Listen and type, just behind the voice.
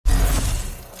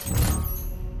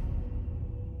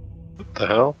What the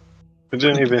hell? We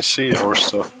didn't even see our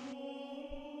stuff.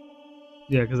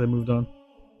 Yeah, because I moved on.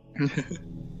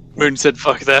 Moon said,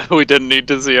 fuck that, we didn't need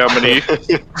to see how many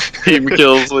team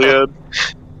kills we had.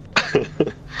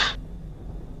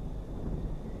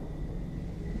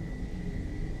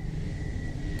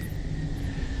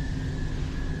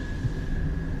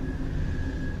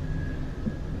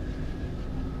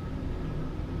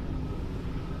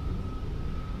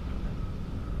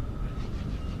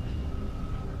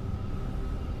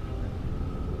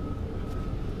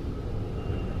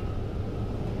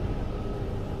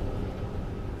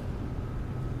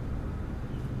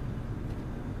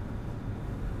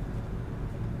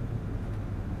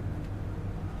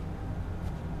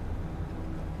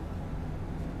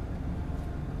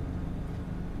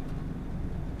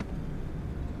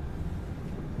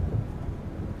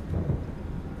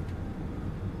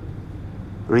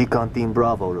 Recon Team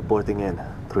Bravo reporting in.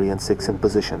 3 and 6 in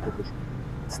position.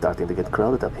 It's starting to get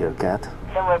crowded up here, Cat.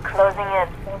 Then we're closing in.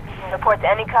 Report to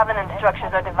any Covenant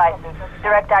structures or devices.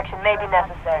 Direct action may be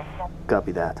necessary.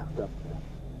 Copy that.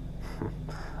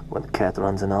 When Cat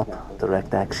runs an op,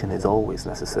 direct action is always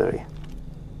necessary.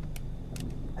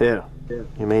 Here,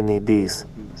 you may need these.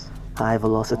 High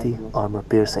velocity, armor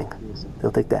piercing.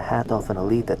 They'll take the hat off an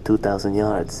elite at 2,000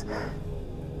 yards.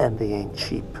 And they ain't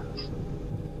cheap.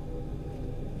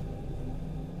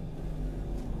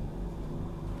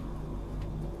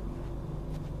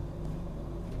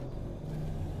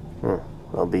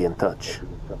 I'll be in touch.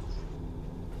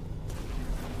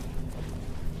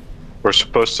 We're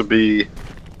supposed to be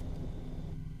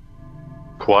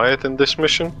quiet in this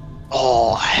mission?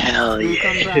 Oh, hell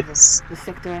yes. The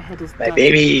sector ahead is My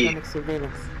baby.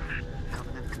 Surveillance.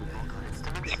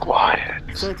 Be quiet.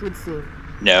 So it would seem.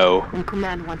 No. And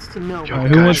command wants to know. Yo,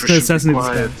 Who guys, wants we to should be assassinate this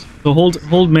quiet. guy? So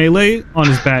hold melee on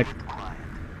his back.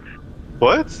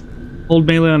 What? Hold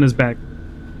melee on his back.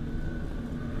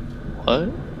 What?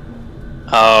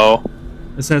 Oh.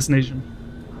 Assassination.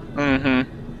 Mm-hmm.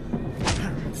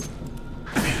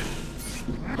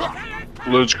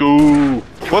 Let's go.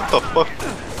 What the fuck?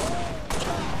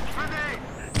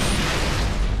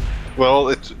 Well,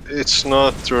 it's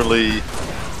not really.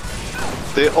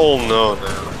 They all know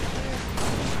now.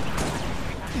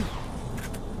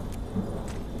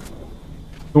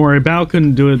 Don't worry, Bao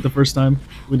couldn't do it the first time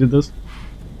we did this.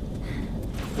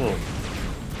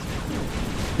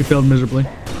 He failed miserably.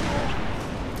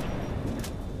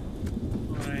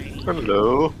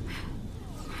 Hello.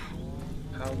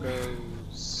 How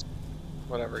goes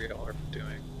whatever y'all are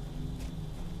doing?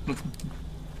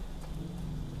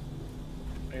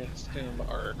 I assume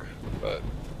arc, but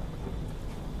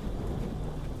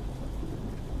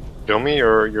Yomi,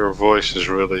 your voice is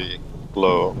really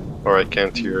low, or I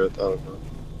can't hear it. I don't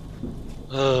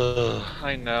know.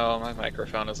 I know my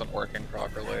microphone isn't working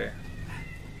properly.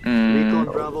 Recon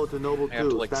Bravo to Noble I have to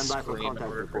 2. like Stand by for scream in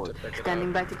contact order for it to report. pick it Standing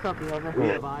up. by to copy, over. We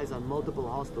have eyes on multiple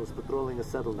hostiles patrolling a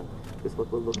settlement. Is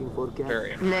what we're looking for, Cat?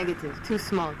 Very. Negative. Too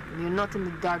small. You're not in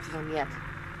the dark zone yet.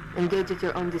 Engage at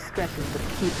your own discretion, but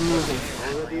keep moving.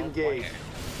 Already engaged.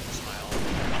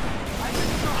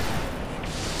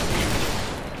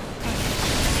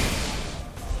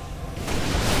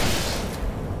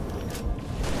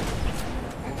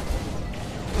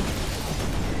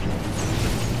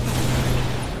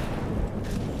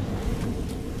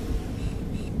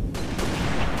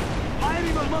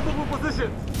 Firing on multiple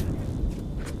positions!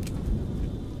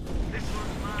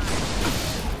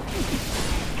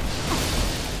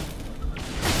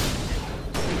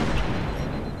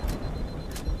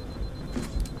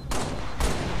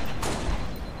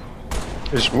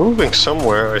 He's moving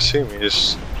somewhere. I see him.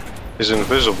 He's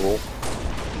invisible.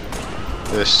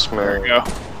 This man. There we go.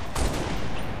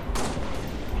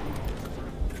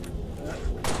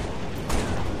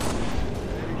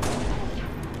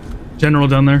 General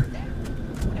down there,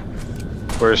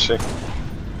 Where is he?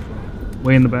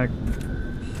 way in the back.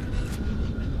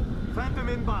 Phantom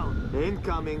inbound.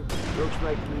 Incoming. Looks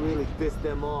like you really pissed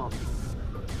them off.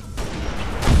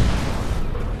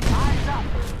 Eyes up!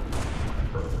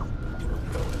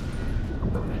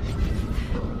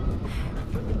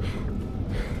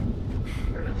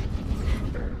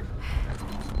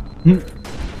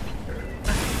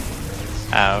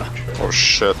 Ouch. Oh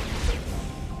shit.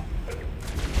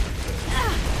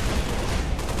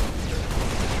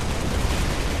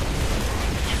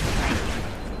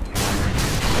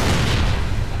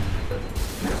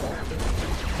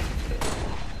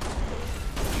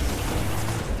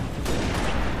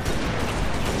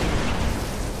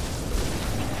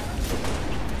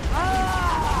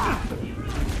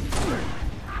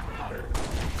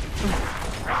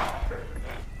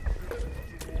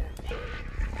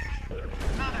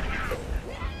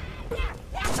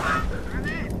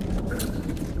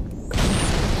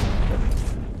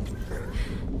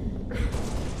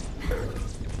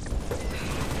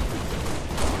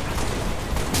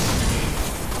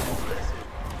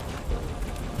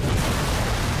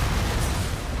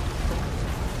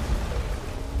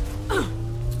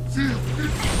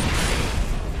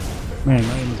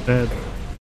 dead.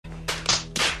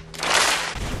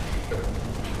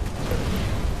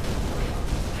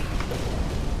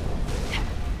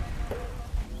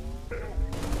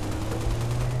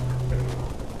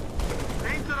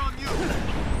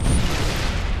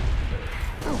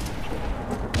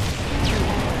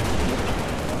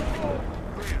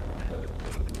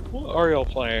 What are y'all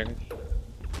playing?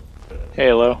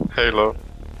 Halo. Halo.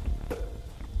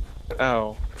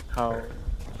 Oh, how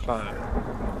fun.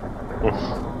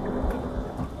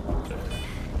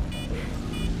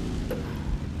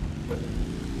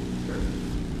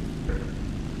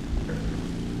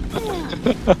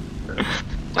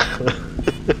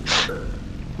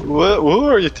 What? Who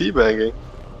are you teabagging?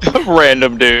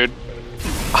 Random dude.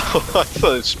 Oh, I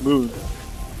thought it's smooth.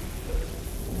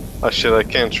 Oh shit, I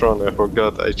can't run. I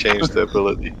forgot I changed the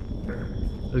ability.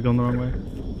 They're going the wrong way.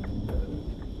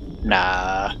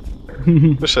 Nah.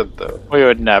 Who said that? We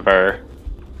would never.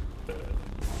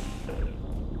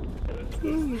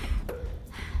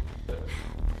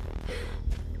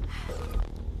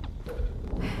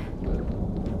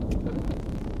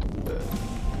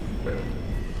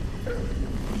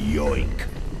 Yoink.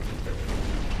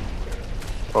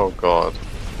 Oh god.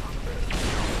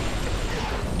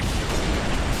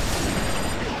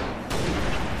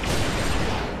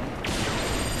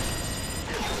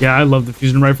 Yeah, I love the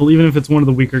fusion rifle. Even if it's one of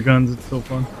the weaker guns, it's so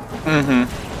fun. Mm-hmm.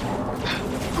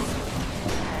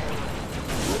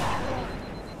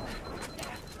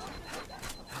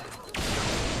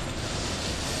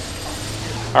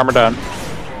 Armor done.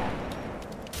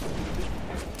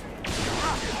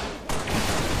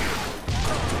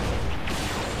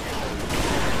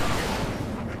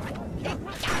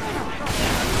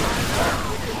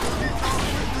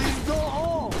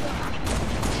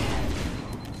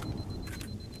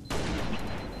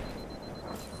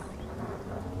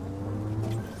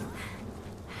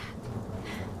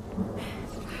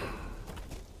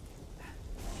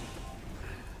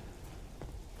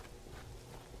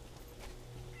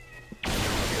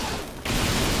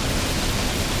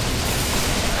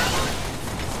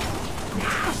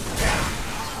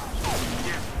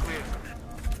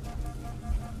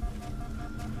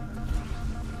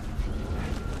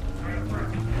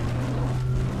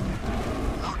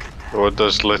 What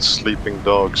does let sleeping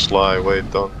dogs lie? Wait,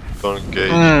 don't engage.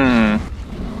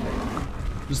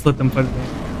 Just let them fight it out.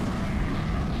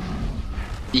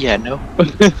 Yeah, no.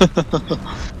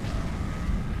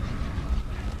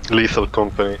 Lethal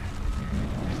Company.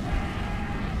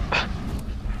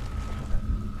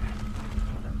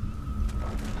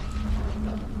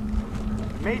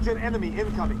 Major enemy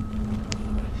incoming.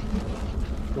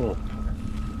 Oh.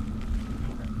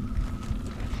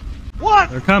 What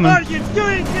They're coming. are you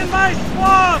doing in my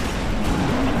swamp?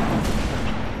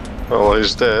 Well,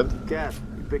 he's dead. Cat,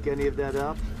 you pick any of that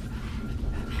up?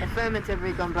 Affirmative,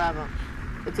 Recon Bravo.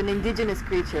 It's an indigenous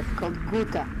creature called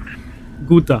Guta.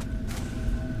 Guta.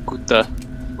 Guta.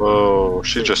 Whoa,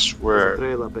 she just There's a swear.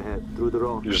 trail up ahead, through the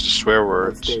road. Used the swear Let's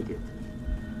words. take it.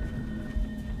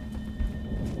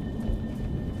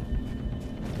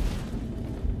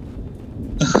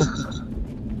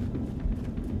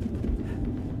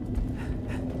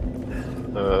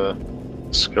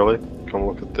 Scully, come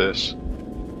look at this.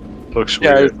 Looks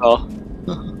Yeah, weird. I saw.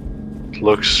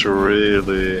 Looks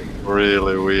really,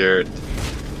 really weird.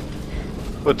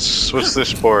 What's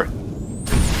this for?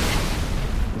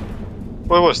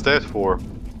 What was that for?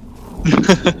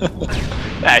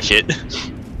 Ah, shit.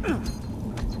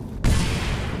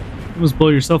 You must blow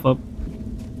yourself up.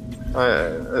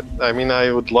 I mean,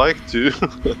 I would like to.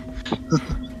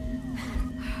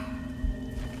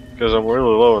 Because I'm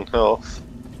really low in health.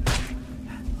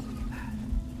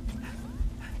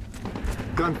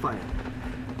 Gunfire.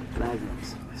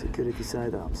 Magnums. Security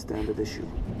sidearms. Standard issue.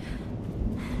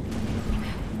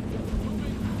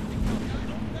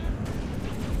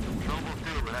 Noble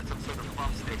 2, we're at some sort of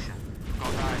pump station.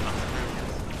 Got eyes on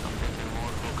civilians. I'm thinking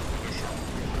more local militia.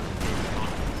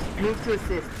 Move to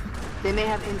assist. They may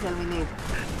have intel we need.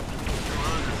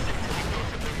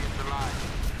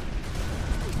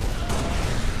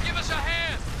 Give us a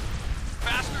hand!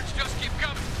 Bastards just keep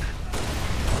coming!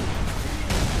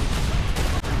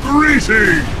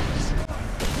 Greetings!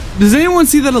 Does anyone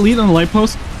see that elite on the light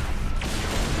post?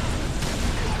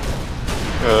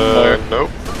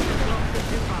 Nope.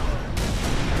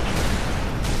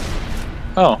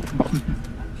 Oh.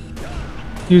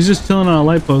 He was just chilling on a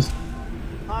light post.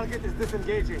 Target is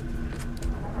disengaging.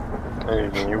 I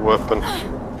need a new weapon.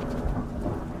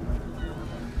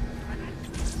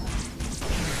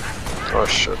 Oh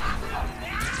shit.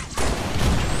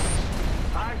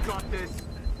 I got this.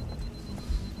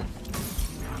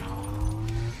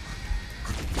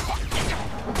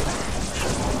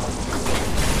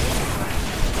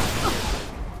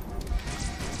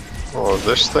 Oh,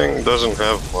 this thing doesn't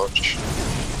have much.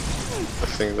 I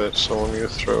think that's the one you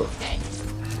throw.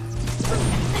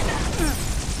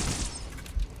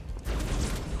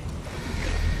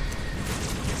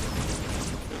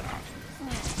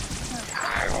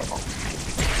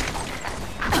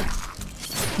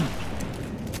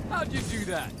 How'd you do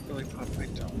that? Really pop my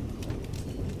dome.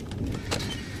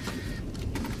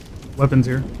 Weapons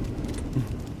here.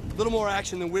 A little more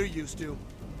action than we're used to.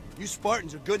 You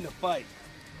Spartans are good in a fight.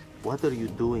 What are you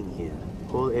doing here?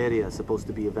 Whole area is supposed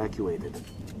to be evacuated.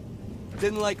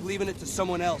 Didn't like leaving it to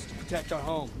someone else to protect our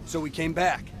home, so we came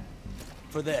back.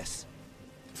 For this.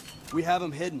 We have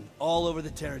them hidden all over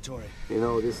the territory. You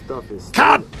know, this stuff is...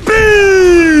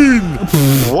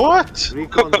 What?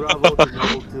 Recon Bravo to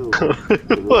level 2.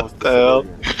 We What lost the hell?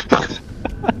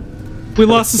 civilians. We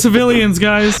lost the civilians,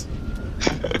 guys.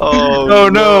 Oh, Oh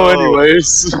no,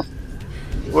 anyways.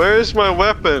 Where is my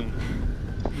weapon?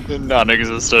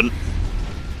 Non-existent.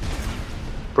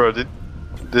 Bro, did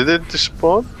it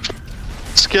despawn?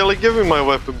 Skelly, give me my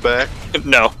weapon back.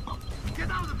 No.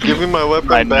 Give me my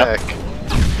weapon back.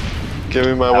 Give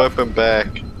me my weapon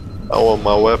back. I want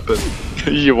my weapon.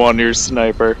 You want your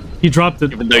sniper. He dropped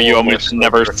it. Even though you almost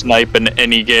never snipe in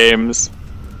any games.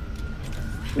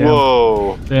 Damn.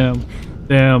 Whoa. Damn.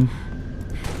 Damn.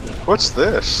 What's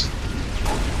this?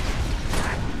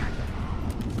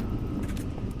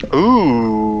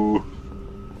 Ooh.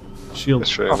 Shield.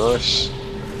 That's very nice.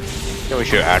 Can we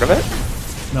shoot out of it?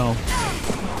 No.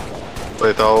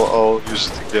 Wait, I'll use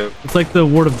it again. It's like the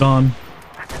Ward of Dawn.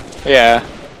 Yeah.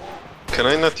 Can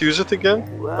I not use it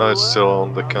again? No, it's still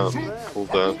on the count.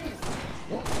 Cooldown.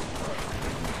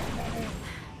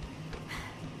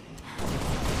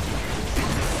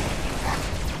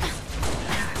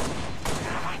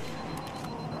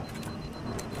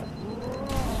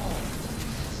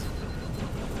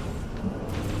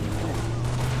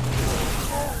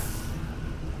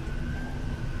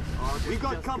 We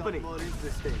got company.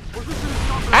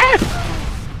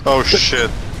 Oh shit,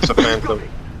 it's a phantom.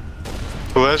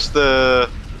 Where's the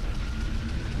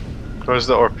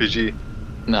RPG?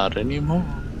 Not anymore.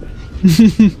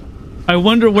 I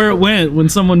wonder where it went when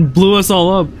someone blew us all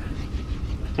up.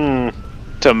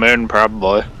 To Moon,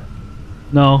 probably.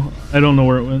 No, I don't know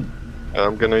where it went.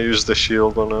 I'm gonna use the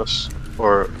shield on us.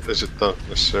 Or is it not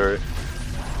necessary?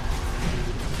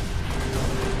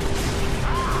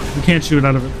 You can't shoot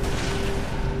out of it.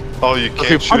 Oh, you If can't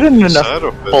you shoot put in inside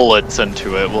enough of it. bullets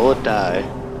into it, will it die?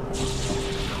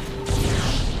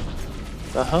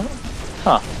 Uh-huh.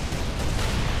 Huh.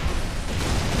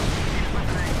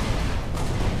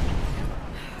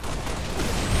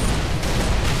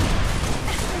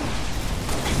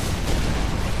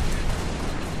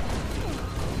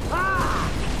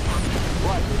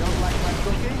 What, you don't like my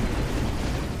cooking?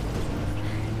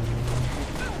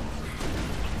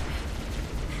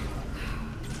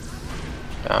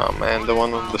 Oh man, the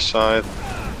one on the side.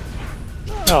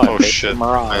 Oh, shit,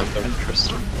 Mirage. phantom.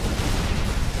 Interesting.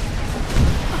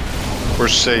 We're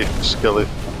safe, Skelly.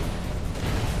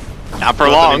 Not for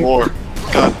Not long. anymore.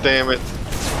 God damn it.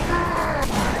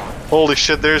 Holy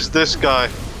shit, there's this guy.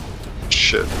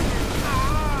 Shit.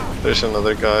 There's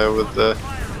another guy with the...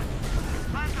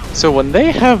 So when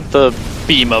they have the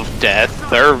beam of death,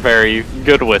 they're very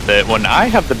good with it. When I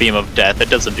have the beam of death, it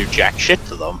doesn't do jack shit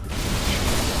to them.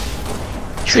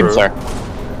 Seems fair.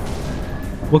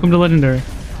 Welcome to Legendary.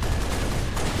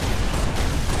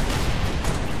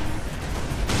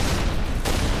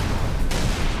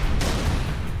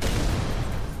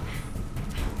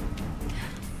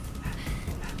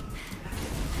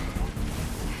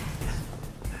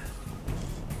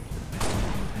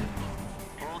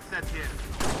 All set here.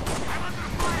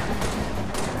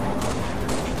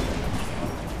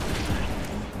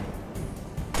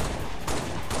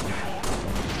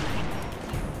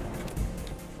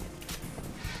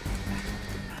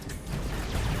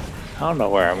 I don't know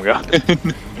where I'm going.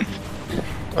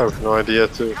 I have no idea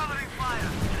too. Covering fire.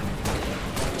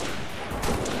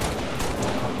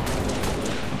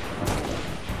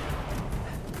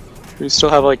 We still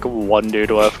have like one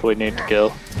dude left we need to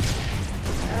kill.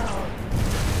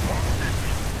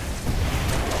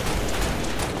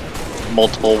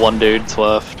 Multiple one dudes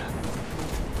left.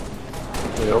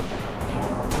 Yep.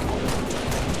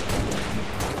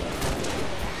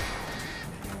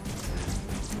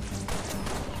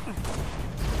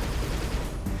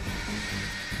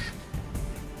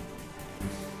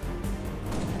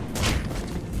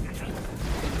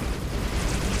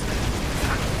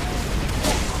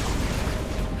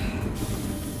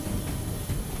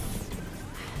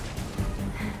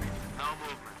 No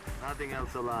movement. Nothing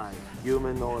else alive,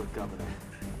 human or covenant.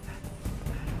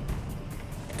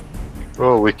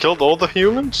 Oh, we killed all the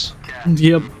humans?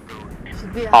 Yep.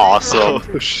 Should be a Awesome.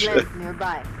 high-ground Oh, shit. place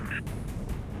nearby.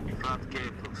 Front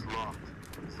gate looks locked.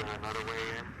 Is there another way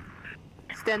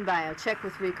in? Stand by, I'll check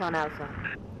with Recon Alpha.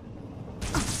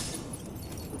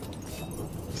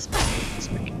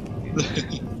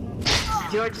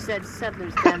 George said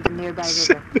settlers dammed the nearby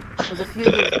river. It was a few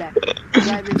years back.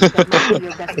 Dry river that might be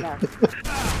your best bet.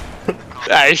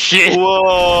 Ah, shit.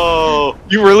 Whoa!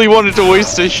 You really wanted to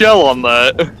waste a shell on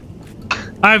that.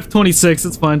 I have 26.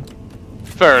 It's fine.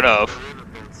 Fair enough.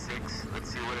 Riverbed 6.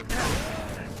 Let's see what it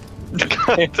does.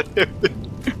 God damn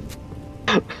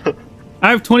it. I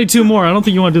have 22 more. I don't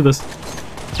think you want to do this.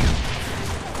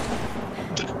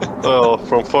 Well,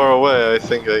 from far away, I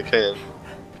think I can.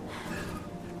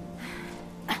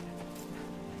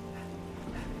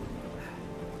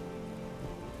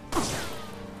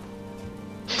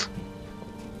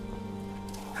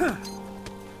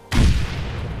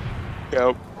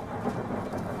 Go.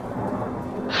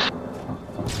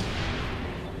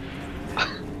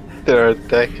 They're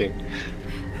attacking.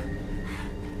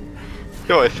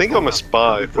 Yo, I think I'm a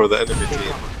spy for the enemy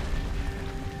team.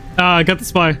 I got the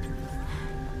spy.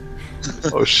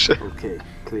 Oh shit. Okay,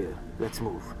 clear. Let's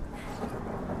move.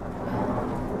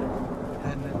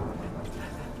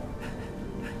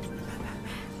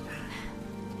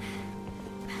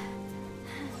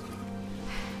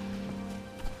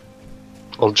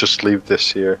 I'll just leave this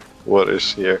here. What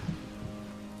is here?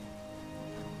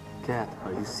 Cat,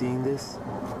 are you seeing this?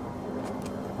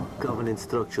 Covenant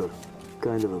structure.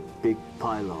 Kind of a big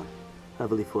pylon.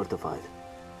 Heavily fortified.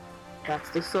 That's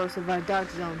the source of our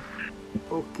dark zone.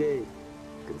 Okay.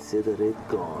 Consider it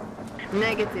gone.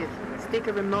 Negative. Stick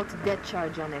a remote death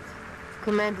charge on it.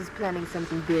 Command is planning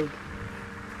something big.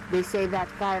 They say that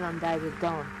pylon died at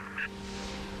dawn.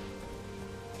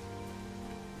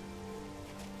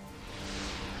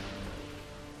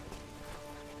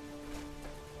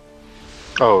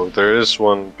 Oh, there is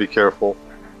one. Be careful.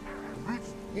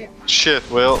 Shit,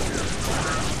 Will.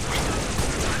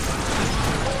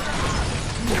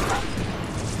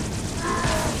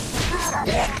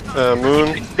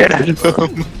 Moon. Get out of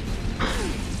him.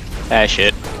 Ah,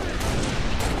 shit.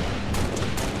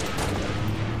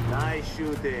 Nice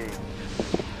shooting.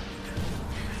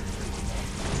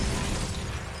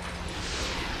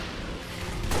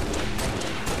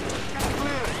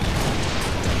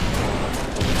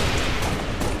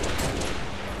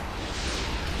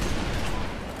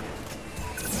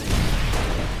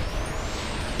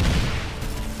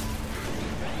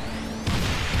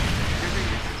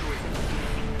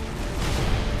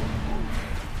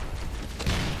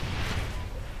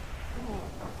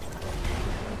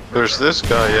 There's this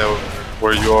guy, yeah,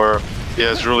 where you are. He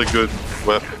has really good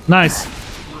weapon. Nice.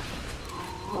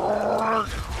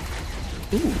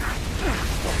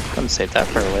 Gonna save that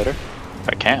for later, if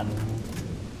I can.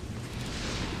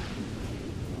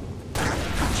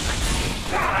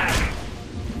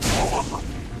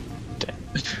 Damn.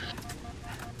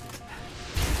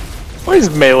 Why is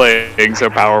meleeing so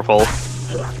powerful?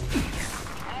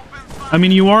 I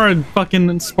mean, you are a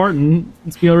fucking Spartan.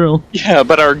 Let's be real. Yeah,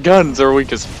 but our guns are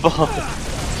weak as fuck.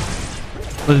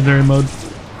 Legendary mode.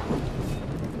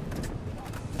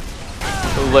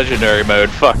 Legendary mode,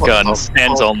 fuck guns,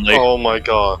 hands only. Oh my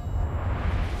god.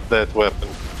 That weapon.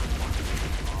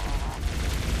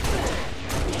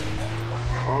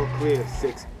 All clear,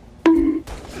 6.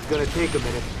 It's gonna take a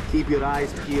minute. Keep your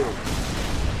eyes peeled.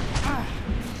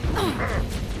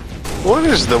 What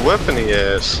is the weapon he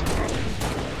has?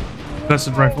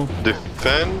 Vested rifle.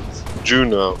 Defend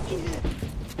Juno.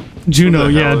 Juno,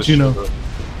 Who the yeah, hell is Juno.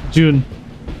 June.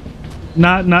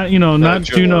 Not, you know, not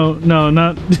Juno. Juno. No,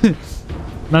 not,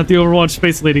 not the Overwatch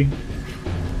space lady.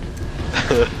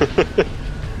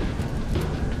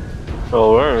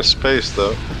 Well, we're in space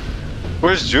though.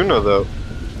 Where's Juno though?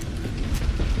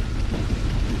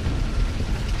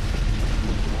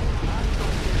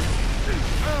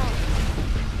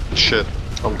 Shit,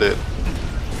 I'm dead.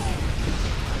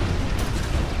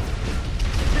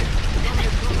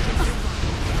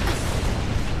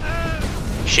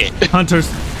 Shit. Hunters.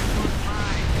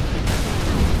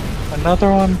 Another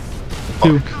one?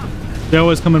 2. They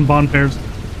always come in bond pairs.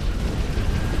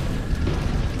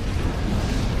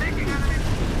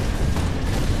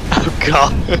 Oh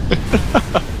god.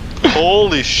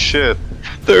 Holy shit.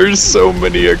 There's so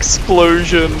many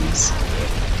explosions.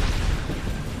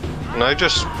 And I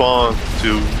just spawned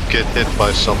to get hit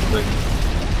by something.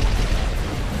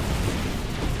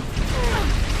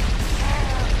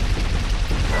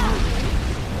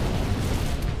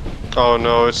 Oh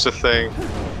no, it's the thing.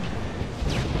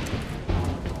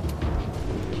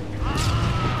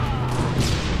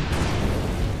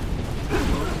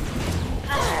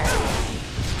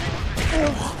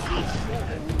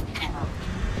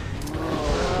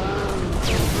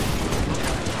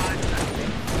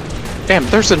 Damn,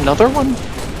 there's another one?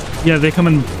 Yeah, they come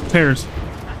in pairs.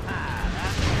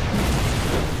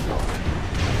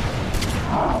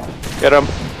 Get him.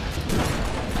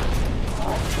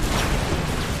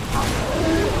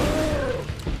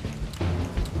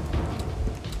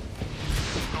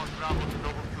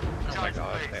 Oh my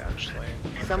god, they actually.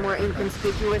 Somewhere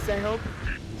inconspicuous, I hope?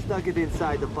 Stuck it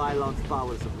inside the pylon's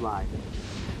power supply.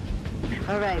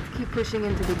 Alright, keep pushing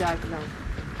into the dark zone.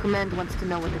 Command wants to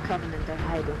know what the Covenant are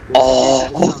hiding.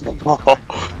 Oh. Copy.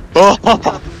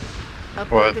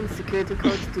 What? Uploading security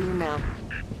codes to you now.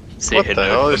 Say What the hello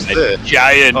hell to is my this?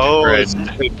 giant Oh, friend. it's... Say I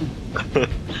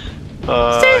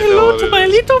know hello what to it my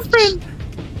is. little friend.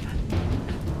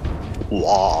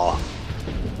 Wow.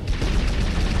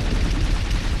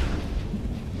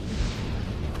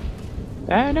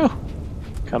 I know.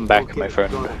 Come back, my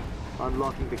friend.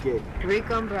 Unlocking the gate.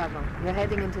 Recon Bravo, you're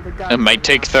heading into the dark It might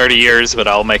zone take now. 30 years, but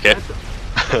I'll make it.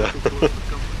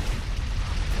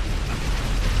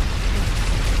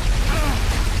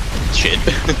 Shit.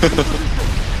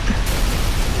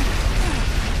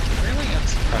 Really am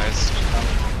surprised how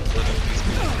little these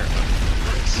people care about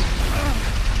this.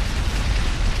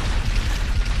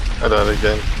 I died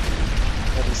again.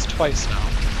 At least twice now.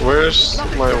 Where's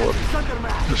my what?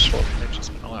 This one. They've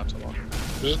just been allowed to walk.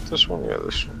 Is it this one? Yeah,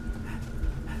 this one.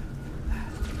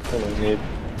 What do I need?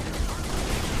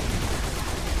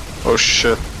 Oh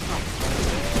shit.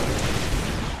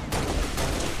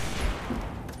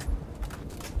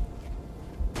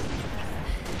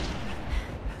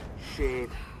 Shit.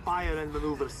 Fire and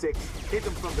maneuver 6. Hit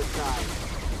him from the side.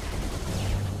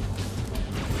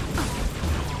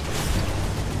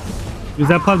 Use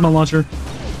that plasma launcher.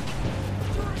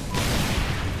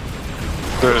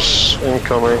 There's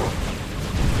incoming.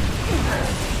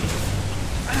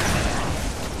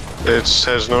 It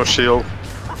has no shield.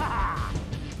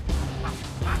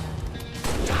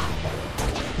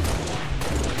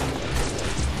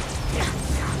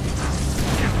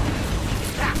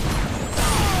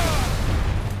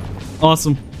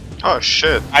 Awesome. Oh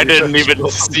shit. I didn't even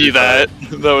see that.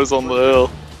 That was on the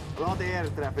hill. A lot of air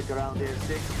traffic around here,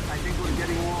 6. I think we're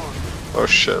getting warm. Oh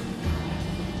shit.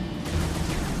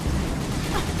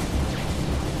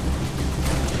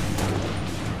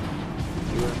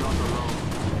 You are not alone.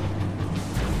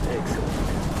 Excellent.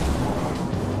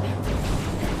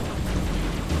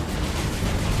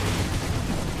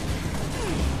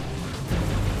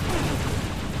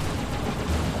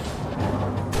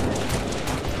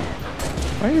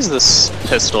 Why is this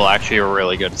pistol actually a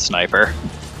really good sniper?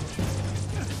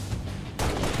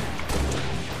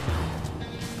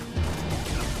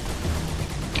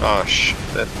 Oh shit.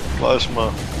 That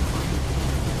plasma.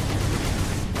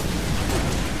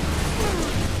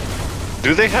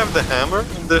 Do they have the hammer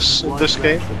in this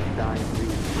game?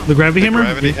 The gravity hammer?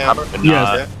 Gravity hammer?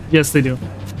 Yes. Yes, they do.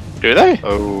 Do they?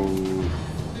 Oh.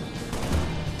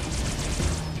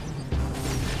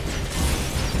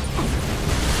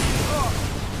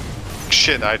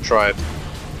 Shit, I tried.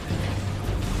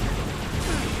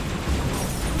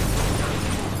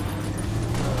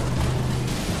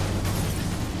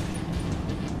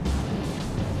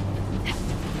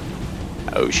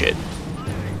 Oh shit.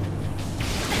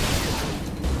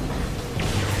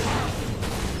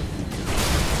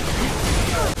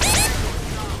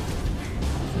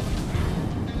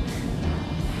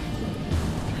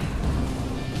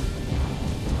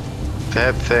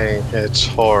 That thing, it's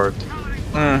hard.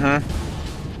 Mm-hmm.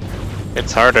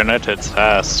 It's hard in it, it's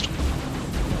fast.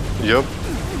 Yup.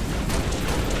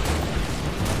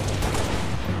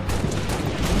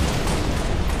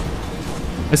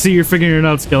 I see you're figuring it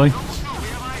out, Skelly.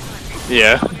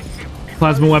 Yeah.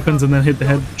 Plasma weapons and then hit the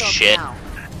head. Shit.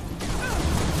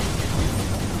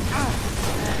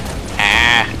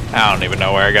 Ah, I don't even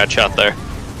know where I got shot there.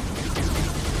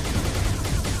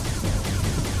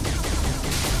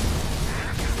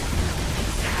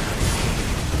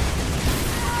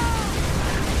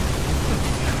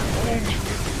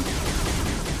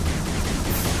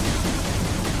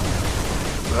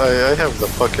 I have the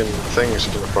fucking things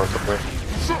in front of me.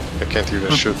 I can't even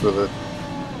shoot with it.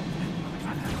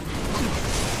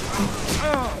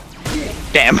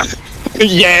 Damn.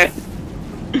 Yeah.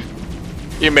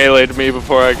 You meleeed me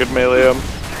before I could melee him.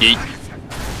 Yeet.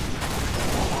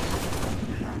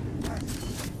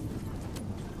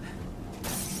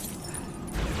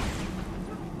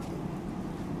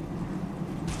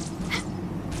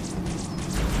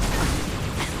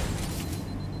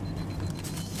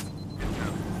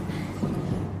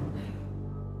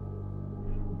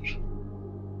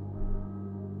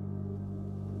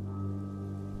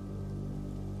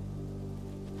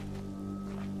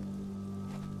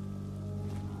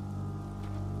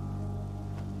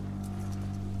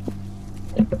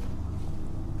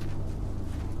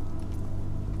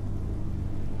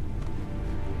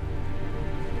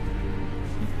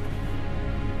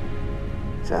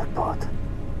 Jackpot.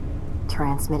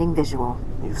 Transmitting visual.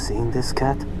 You've seen this,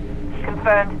 Cat?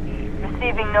 Confirmed.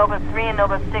 Receiving Nova 3 and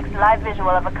Nova 6 live visual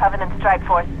of a Covenant strike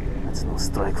force. That's no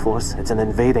strike force. It's an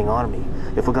invading army.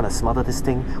 If we're gonna smother this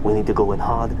thing, we need to go in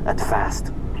hard and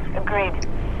fast. Agreed.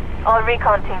 All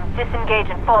recon teams disengage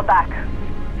and fall back.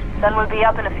 Sun will be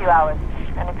up in a few hours,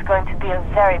 and it's going to be a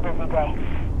very busy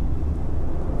day.